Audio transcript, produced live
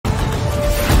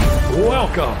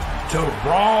Welcome to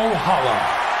Brawlhalla.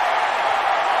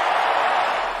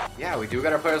 Yeah, we do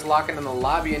got our players locking in the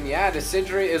lobby, and yeah, the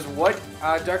Sidra is what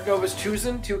Darknova's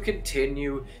chosen to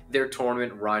continue their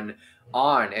tournament run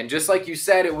on. And just like you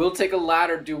said, it will take a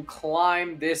ladder to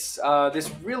climb this this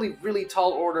really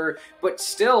tall order, but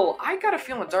still, I got a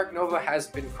feeling Darknova has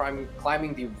been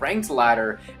climbing the ranked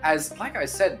ladder, as, like I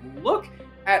said, look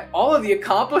at all of the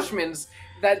accomplishments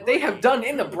that they have done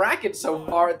in the bracket so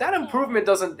far. That improvement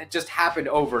doesn't just happen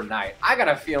overnight. I got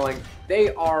a feeling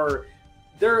they're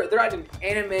at an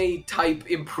anime type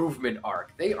improvement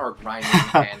arc. They are grinding,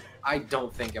 and I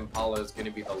don't think Impala is going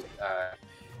to be the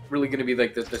really going to be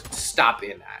like the stop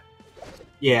in that.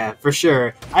 Yeah, for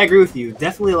sure. I agree with you.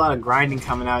 Definitely a lot of grinding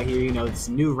coming out here. You know, it's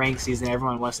a new rank season.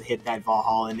 Everyone wants to hit that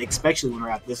Vodhalla, and especially when we're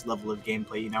at this level of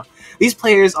gameplay, you know. These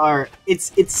players are,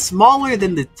 it's smaller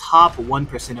than the top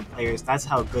 1% of players. That's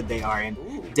how good they are, and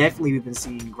definitely we've been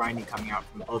seeing grinding coming out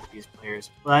from both of these players.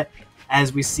 But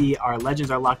as we see, our legends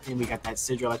are locked in. We got that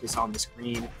Sidra, like we saw on the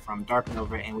screen, from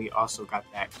Darknova, and we also got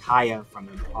that Kaya from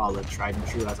Impala, tried and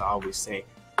true, as I always say.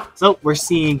 So we're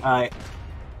seeing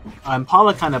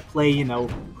Impala kind of play, you know,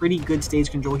 pretty good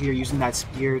stage control here, using that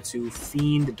spear to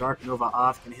fiend Darknova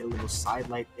off. Gonna hit a little side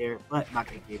light there, but not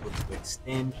gonna be able to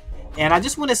extend. And I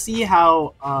just want to see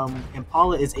how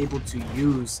Impala is able to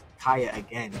use Kaya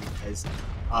again, because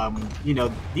you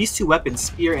know, these two weapons,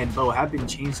 spear and bow, have been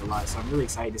changed a lot. So I'm really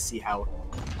excited to see how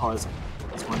Impala is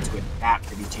going to adapt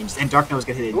to these changes. And Darknova's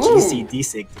gonna hit a GC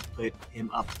D-Sig to put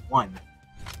him up 1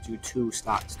 to 2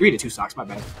 stocks, 3 to 2 stocks. My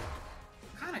bad.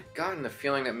 Gotten the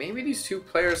feeling that maybe these two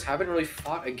players haven't really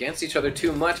fought against each other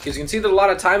too much, because you can see that a lot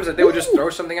of times that they would just throw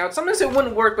something out. Sometimes it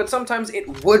wouldn't work, but sometimes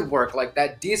it would work, like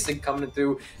that D-Sig coming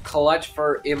through clutch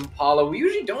for Impala. We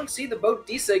usually don't see the bow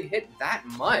D-Sig hit that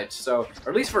much, so,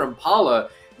 or at least for Impala,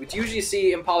 we usually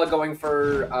see Impala going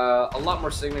for a lot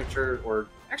more signature, or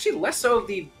actually less so of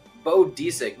the bow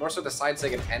D-Sig, more so the side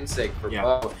sig and end sig for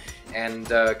bow, and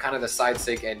kind of the side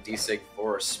sig and D-Sig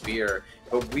for spear.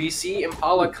 But we see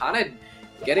Impala kind of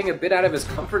getting a bit out of his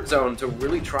comfort zone to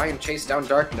really try and chase down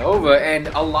Darknova, and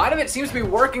a lot of it seems to be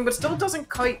working, but still doesn't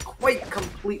quite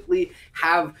completely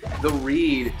have the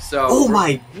read. So, oh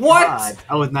my god,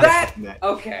 I was not expecting that.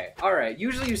 Okay, all right.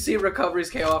 Usually you see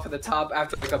recoveries KO off at the top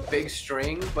after like a big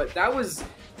string, but that was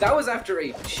after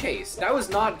a chase. That was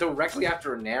not directly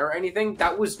after a nair or anything.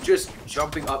 That was just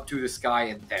jumping up to the sky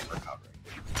and then recovering.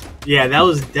 Yeah, that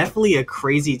was definitely a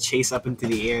crazy chase up into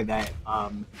the air that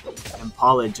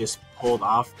Impala just pulled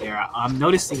off there. I'm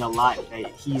noticing a lot that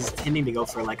he's tending to go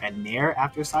for like a nair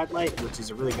after sidelight, which is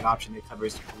a really good option that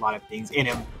covers a lot of things. And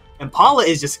Impala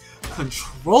is just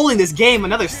controlling this game.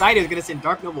 Another sider is going to send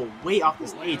Darknova way off the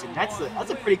stage, and that's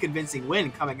a pretty convincing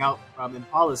win coming out from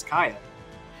Impala's Kaya.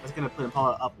 That's going to put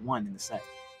Impala up 1 in the set.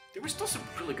 There were still some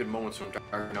really good moments from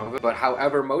Darknova, but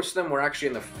however, most of them were actually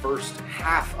in the first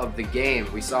half of the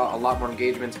game. We saw a lot more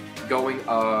engagements going,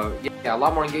 a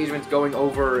lot more engagements going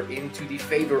over into the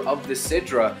favor of the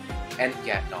Sidra, and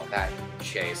yeah, no, that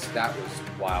chase, that was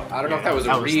wild. I don't know if that was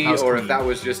a read or if that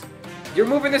was just, you're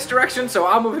moving this direction, so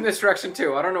I'll move in this direction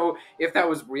too. I don't know if that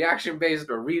was reaction-based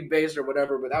or read-based or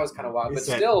whatever, but that was kind of wild. But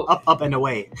still, up and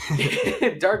away.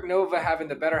 Darknova having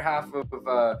the better half of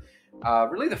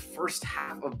really the first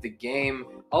half of the game,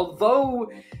 although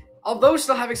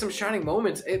still having some shining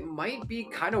moments, it might be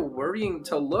kind of worrying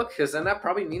to look, because then that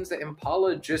probably means that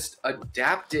Impala just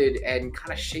adapted and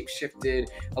kind of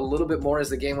shape-shifted a little bit more as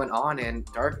the game went on, and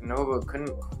Darknova couldn't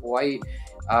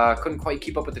quite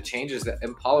keep up with the changes that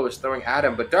Impala was throwing at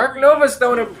him. But Darknova's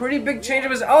throwing a pretty big change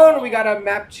of his own. We got a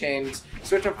map change,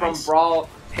 switching from Brawl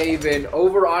Haven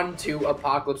over onto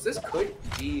Apocalypse. This could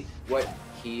be what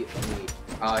he needs.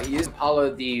 He is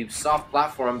Impala, the soft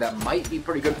platform that might be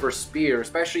pretty good for Spear,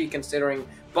 especially considering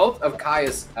both of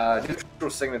Kaya's neutral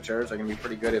signatures are going to be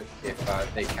pretty good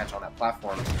if they catch on that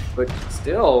platform. But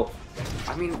still,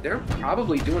 I mean, they're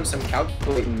probably doing some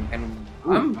calculating, and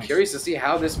I'm curious to see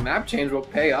how this map change will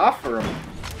pay off for them.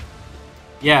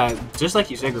 Yeah, just like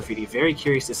you said, Graffiti, very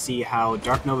curious to see how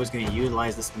Darknova is going to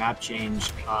utilize this map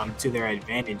change to their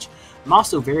advantage. I'm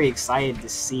also very excited to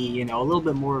see, you know, a little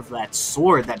bit more of that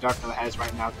sword that Darknova has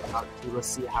right now. Let's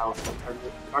see how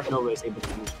Darknova is able to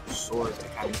use the sword to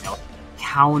kind of, you know,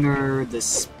 counter the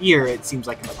spear it seems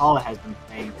like Impala has been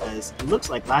playing, because it looks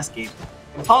like last game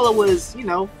Impala was, you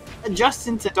know,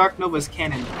 adjusting to Darknova's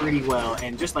cannon pretty well,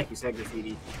 and just like you said,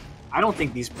 Graffiti, I don't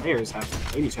think these players have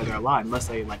played each other a lot unless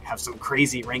they like have some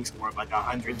crazy rank score of like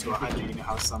 100 to 100, you know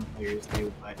how some players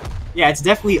do. But yeah, it's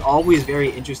definitely always very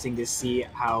interesting to see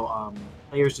how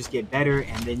players just get better,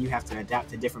 and then you have to adapt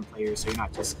to different players, so you're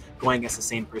not just going against the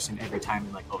same person every time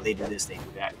and like, oh, they do this, they do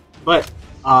that. But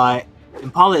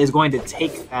Impala is going to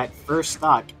take that first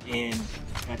stock and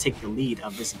take the lead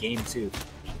of this game too.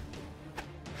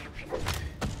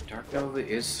 Darknova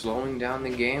is slowing down the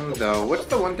game, though. What's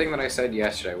the one thing that I said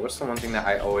yesterday? What's the one thing that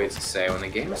I always say? When the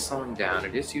game is slowing down,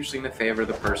 it is usually in the favor of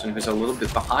the person who's a little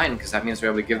bit behind, because that means they're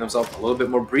able to give themselves a little bit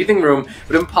more breathing room.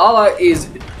 But Impala is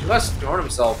just throwing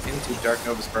himself into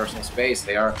Darknova's personal space.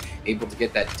 They are able to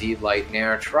get that D-Light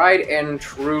Nair. Tried and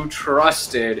true,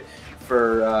 trusted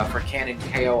for cannon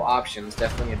KO options.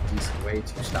 Definitely a decent way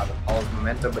to stop Impala's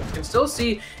momentum, but you can still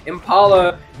see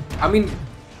Impala, I mean,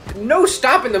 no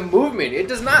stop in the movement. It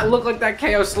does not look like that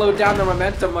KO slowed down the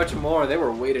momentum much more. They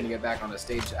were waiting to get back on the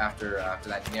stage after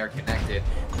that Nair connected.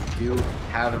 We do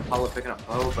have Impala picking up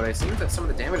bow, but it seems that some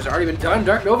of the damage has already been done.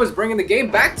 Darknova's bringing the game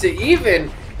back to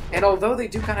even. And although they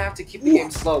do kind of have to keep the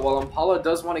game slow, while Impala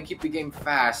does want to keep the game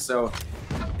fast, so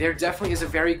there definitely is a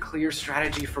very clear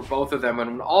strategy for both of them.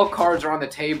 And when all cards are on the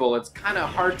table, it's kind of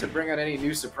hard to bring out any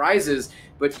new surprises,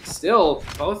 but still,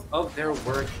 both of their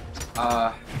work,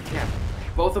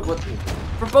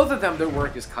 for both of them, their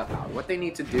work is cut out. What they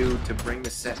need to do to bring the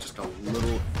set just a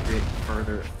little bit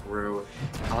further through.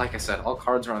 Like I said, all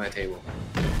cards are on the table.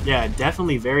 Yeah,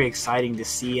 definitely very exciting to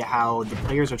see how the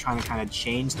players are trying to kind of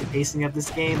change the pacing of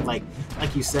this game. Like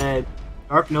you said,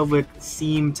 Darknova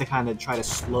seemed to kind of try to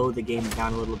slow the game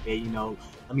down a little bit. You know,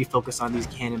 let me focus on these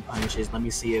cannon punishes. Let me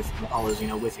see if Impala's,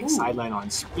 whiffing sideline on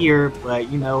spear. But,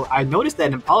 I noticed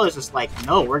that Impala's just like,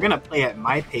 no, we're going to play at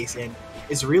my pace. And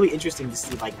it's really interesting to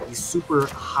see like these super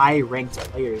high ranked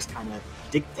players kind of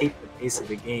dictate the pace of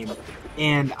the game.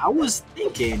 And I was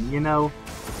thinking, I'm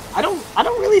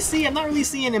not really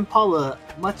seeing Impala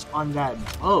much on that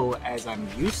bow as I'm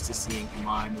used to seeing him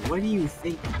on. What do you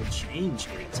think the change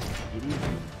here is, Katie?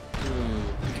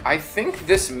 I think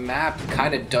this map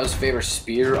kind of does favor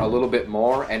Spear a little bit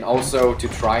more, and also to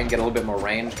try and get a little bit more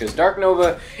range, because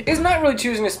Darknova is not really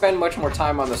choosing to spend much more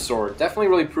time on the sword. Definitely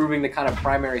really proving the kind of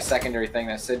primary, secondary thing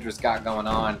that Sydra's got going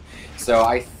on. So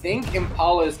I think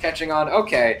Impala is catching on,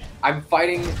 okay, I'm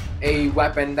fighting a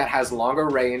weapon that has longer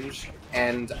range,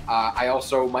 and I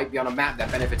also might be on a map that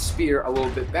benefits Spear a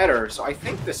little bit better. So I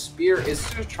think the Spear is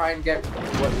to try and get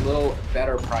what little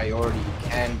better priority you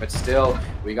can, but still,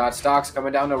 we got stocks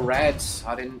coming down to red.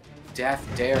 Sudden Death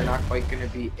Dare, not quite going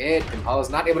to be it. Impala's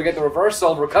not able to get the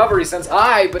reversal. Recovery sends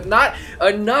high, but not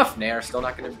enough. Nair still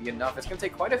not going to be enough. It's going to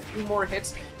take quite a few more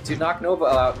hits to knock Nova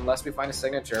out unless we find a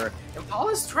signature.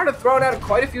 Impala's trying to throw out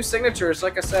quite a few signatures,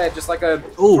 like I said, just like a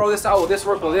throw this out, will this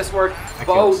work, will this work?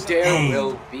 Bow Dare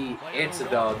will be it,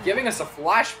 though. Giving us a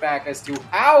flashback as to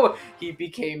how he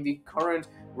became the current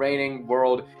reigning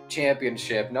world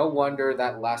championship. No wonder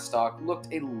that last stock looked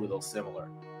a little similar.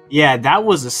 Yeah,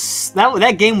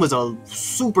 that game was a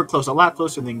super close, a lot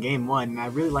closer than game one. And I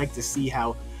really like to see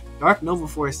how Darknova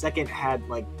for a second had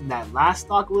like that last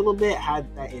stock a little bit,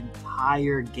 had that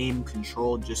entire game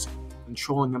controlled, just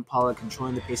controlling Impala,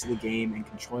 controlling the pace of the game, and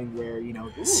controlling where,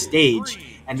 the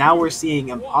stage. And now we're seeing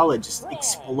Impala just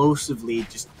explosively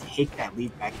just take that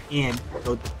lead back and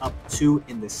go up 2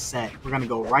 in the set. We're going to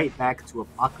go right back to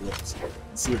Apocalypse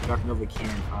and see if Darknova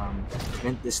can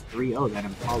prevent this 3-0 that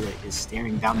Impala is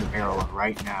staring down the barrel of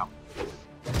right now.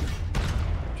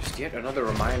 Just yet another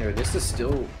reminder, this is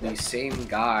still the same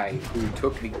guy who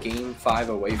took the Game 5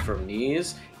 away from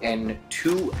Knees and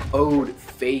 2-0'd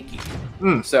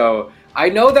Fakey. So I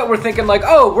know that we're thinking like,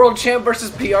 oh, World Champ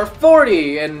versus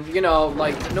PR40, and,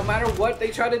 like, no matter what they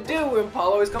try to do,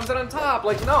 Impala always comes out on top.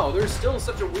 Like, no, there's still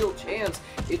such a real chance.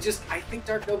 It just, I think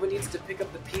Darknova needs to pick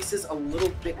up the pieces a little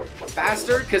bit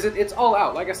faster, because it's all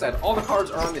out. Like I said, all the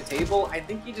cards are on the table. I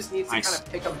think he just needs to kind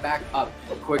of pick them back up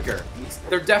quicker.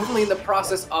 They're definitely in the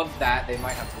process of that. They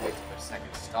might have to wait till their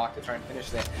second stock to try and finish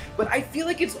that. But I feel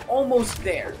like it's almost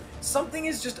there. Something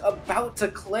is just about to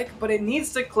click, but it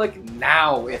needs to click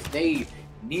now if they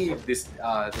need this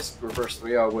reverse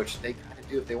 3-0, which they kind of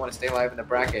do if they want to stay alive in the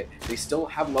bracket. They still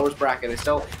have lowest bracket. They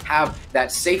still have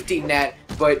that safety net,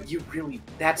 but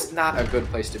that's not a good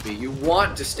place to be. You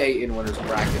want to stay in winner's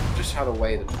bracket, just how the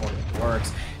way the tournament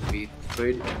works. We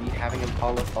could be having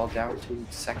Impala fall down to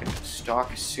second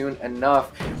stock soon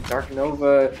enough.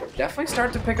 Darknova definitely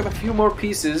start to pick up a few more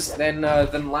pieces than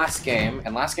last game,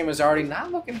 and last game was already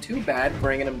not looking too bad,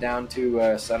 bringing him down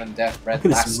to sudden death red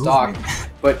last stock.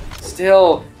 But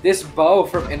still, this bow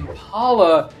from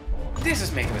Impala, this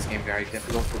is making this game very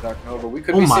difficult for Darknova. We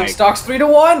could be seeing stocks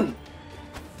 3-1.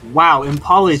 Wow,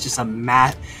 Impala is just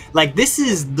a like, this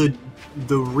is the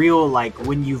real, like,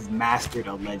 when you've mastered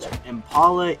a legend.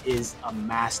 Impala is a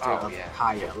master of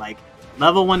Kaya, like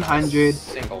level 100.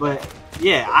 But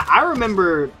yeah, I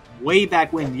remember way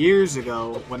back when, years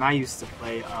ago, when I used to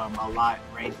play a lot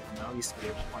ranked, I used to be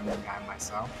a point guy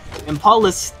myself.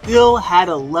 Impala still had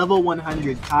a level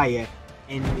 100 Kaya,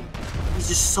 and he's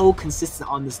just so consistent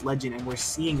on this legend, and we're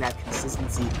seeing that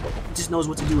consistency. He just knows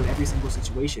what to do in every single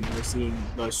situation. We're seeing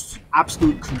the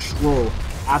absolute control,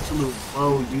 absolute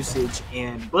low usage,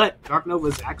 but Darknova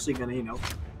is actually gonna,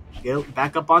 get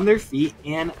back up on their feet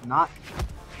and knock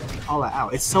Impala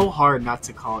out. It's so hard not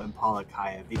to call Impala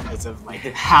Kaya because of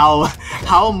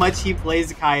how much he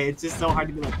plays Kaya. It's just so hard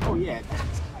to be like, oh yeah,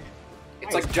 that's Kaya.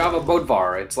 It's like Java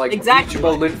Bodvar. It's like exactly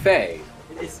Lin Fei.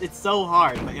 It's so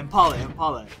hard, but Impala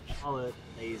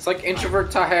plays. It's like Introvert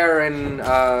Taher and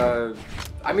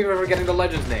I'm even forgetting the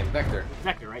legend's name, Vector.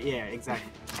 Vector, right? Yeah,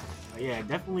 exactly. Yeah,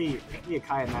 definitely a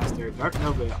Kaya master.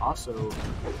 Darknova also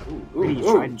pretty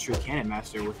tried and true cannon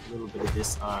master with a little bit of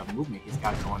this movement he's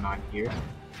got going on here.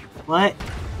 But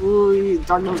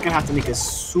Darknova's gonna have to make a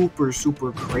super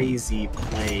crazy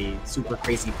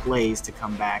plays to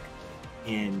come back.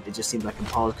 And it just seems like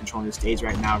Impala's controlling the stage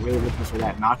right now, really looking for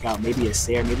that knockout, maybe a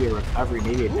Sair, maybe a recovery,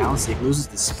 maybe a down stick, loses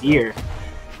the spear,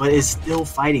 but is still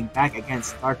fighting back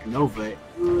against Darknova.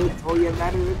 It's only a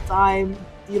matter of time.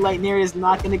 D-Light Nair is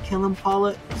not going to kill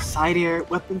Impala. Side air,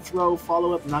 weapon throw,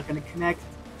 follow-up, not going to connect.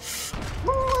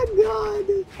 Oh my god.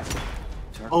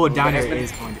 Oh, down air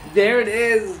is going to. There it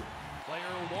is.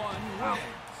 Wow.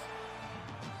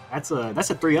 That's a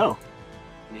 3-0.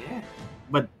 Yeah.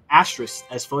 But asterisk,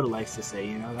 as Foda likes to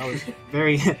say, that was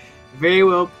very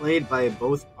well played by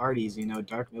both parties.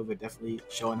 Darknova definitely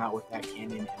showing out with that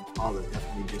cannon, and Impala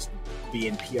definitely just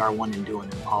being PR1 and doing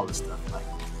Impala stuff. Like,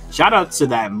 shout out to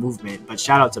that movement, but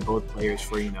shout out to both players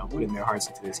for putting their hearts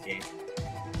into this game.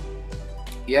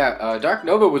 Yeah,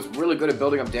 Darknova was really good at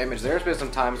building up damage. There's been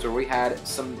some times where we had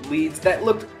some leads that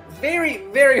looked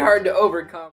very hard to overcome.